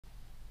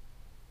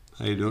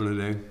How you doing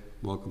today?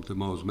 Welcome to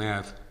Moes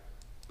Math.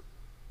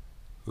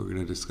 We're going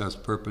to discuss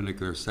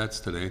perpendicular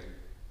sets today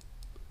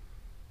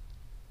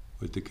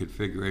with the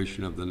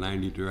configuration of the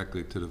 90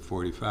 directly to the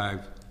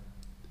 45.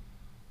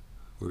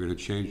 We're going to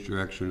change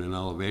direction and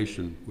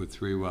elevation with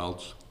 3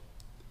 welds,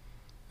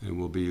 and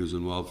we'll be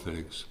using weld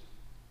fittings.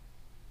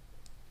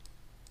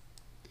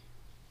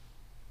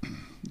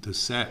 The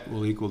set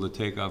will equal the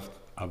takeoff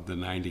of the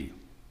 90.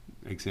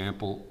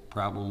 Example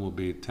problem will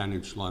be a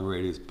 10-inch long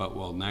radius butt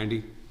weld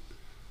 90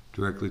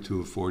 directly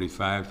to a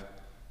 45,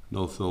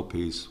 no fill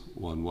piece,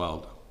 1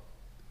 weld.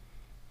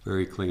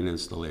 Very clean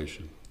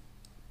installation.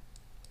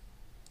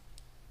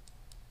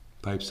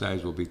 Pipe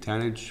size will be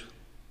 10-inch.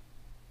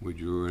 We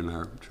drew in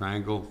our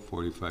triangle,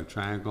 45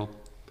 triangle.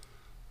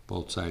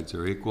 Both sides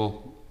are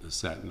equal, the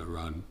set and the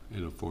run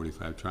in a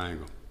 45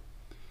 triangle.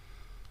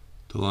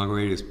 The long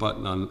radius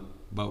butt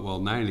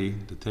weld 90,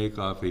 the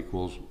takeoff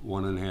equals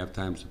 1.5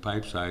 times the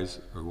pipe size,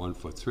 or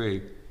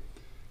 1'3",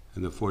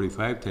 and the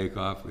 45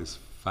 takeoff is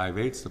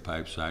 5/8 the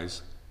pipe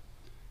size.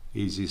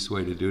 Easiest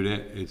way to do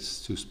that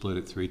is to split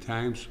it 3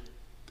 times.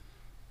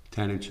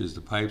 10 inches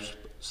the pipe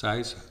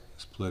size,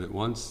 split it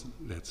once,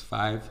 that's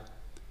 5.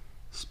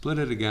 Split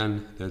it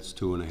again, that's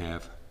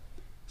 2.5.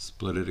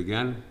 Split it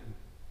again,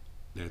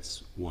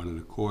 that's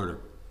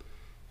 1.25.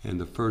 And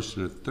the first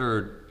and the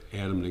third,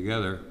 add them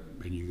together,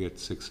 and you get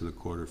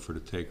 6.25 for the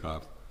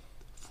takeoff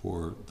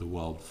for the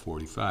weld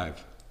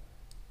 45.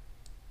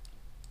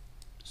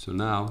 So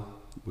now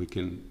we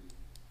can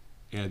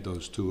add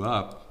those 2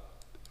 up.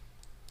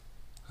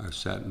 Our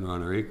set and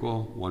run are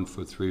equal,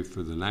 1'3"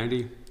 for the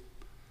 90.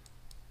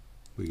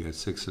 We got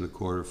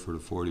 6.25 for the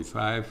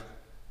 45.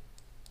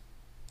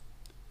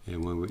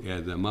 And when we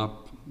add them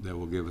up, that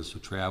will give us a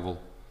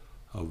travel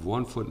of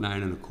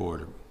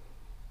 1'9.25".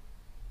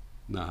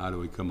 Now how do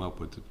we come up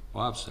with the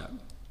offset?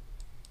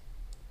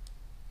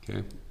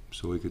 Okay,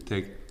 so we could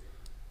take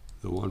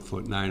the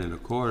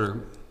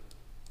 1'9.25",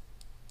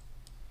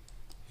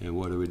 and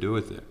what do we do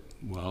with it?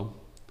 Well,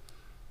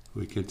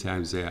 we can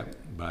times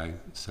that by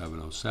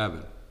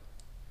 707.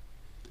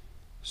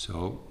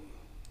 So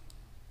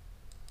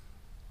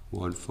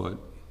 1 foot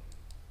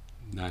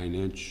 9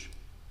 inch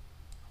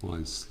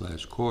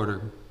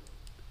 1/4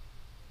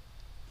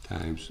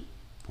 times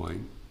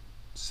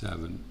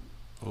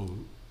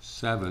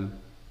 0.707,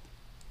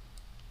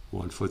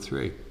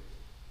 1'3".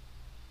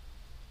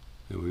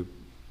 And we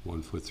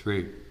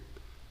 1'3".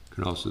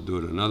 Can also do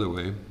it another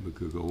way. We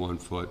could go 1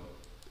 foot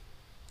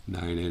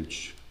 9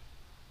 inch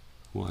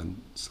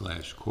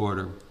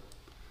 1/4.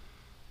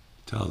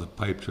 Tell the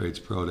pipe trades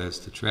pro that's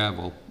the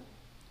travel.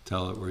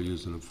 Tell it we're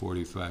using a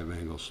 45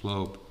 angle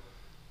slope.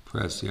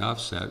 Press the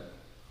offset,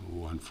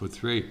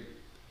 1'3".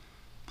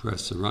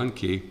 Press the run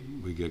key,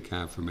 we get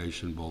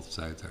confirmation both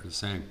sides are the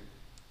same.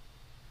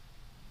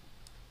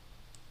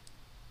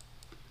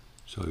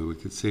 So we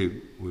can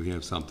see we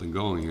have something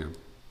going here.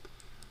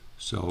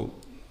 So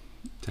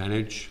 10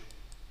 inch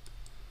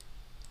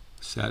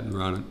set and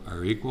run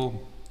are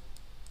equal.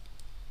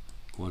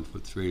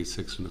 1'3",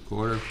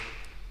 6.25.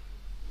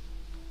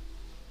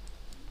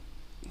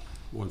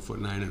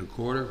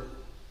 1'9.25".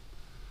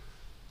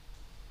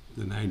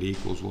 The 90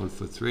 equals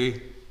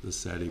 1'3". The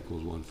set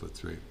equals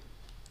 1'3".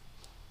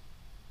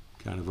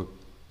 Kind of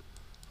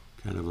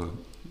a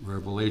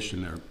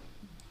revelation there.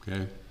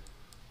 Okay,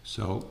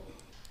 so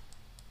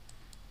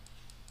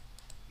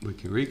we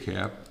can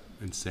recap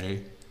and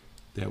say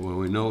that when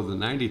we know the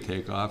 90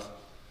 takeoff,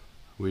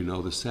 we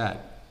know the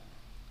set.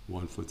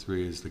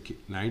 1'3" is the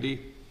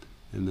 90,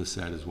 and the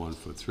set is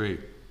 1'3".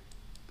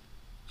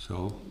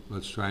 So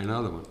let's try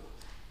another one.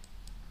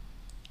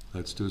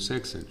 Let's do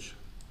 6 inch.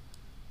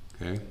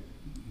 Okay,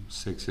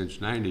 6 inch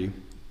 90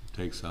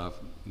 takes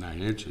off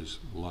 9 inches,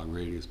 long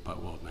radius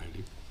butt weld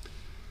 90.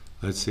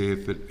 Let's see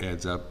if it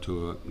adds up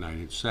to a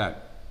 9 inch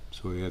set.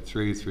 So we had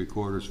 3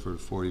 3/4 for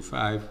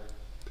 45.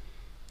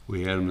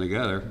 We add them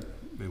together,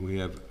 and we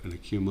have an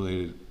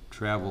accumulated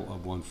travel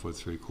of 1 foot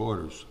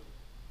 3/4.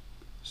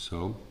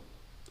 So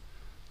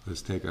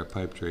let's take our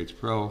Pipe Trades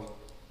Pro.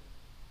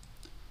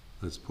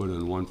 Let's put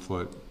in 1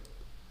 foot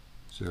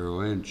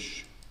 0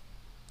 inch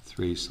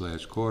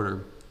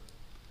 3/4.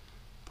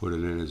 Put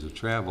it in as a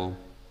travel,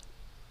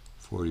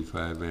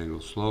 45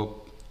 angle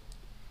slope.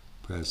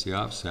 Press the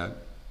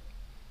offset.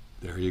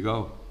 There you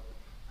go.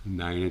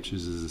 9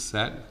 inches is the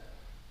set,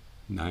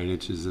 9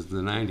 inches is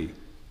the 90.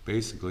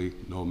 Basically,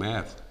 no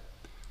math.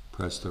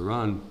 Press the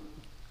run,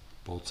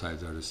 both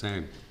sides are the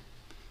same.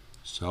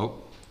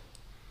 So,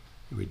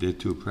 we did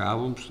 2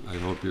 problems. I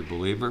hope you're a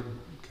believer.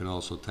 You can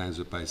also times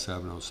it by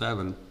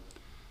 707.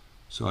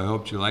 So I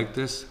hope you like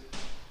this.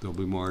 There'll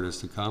be more of this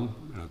to come,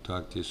 and I'll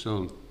talk to you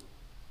soon.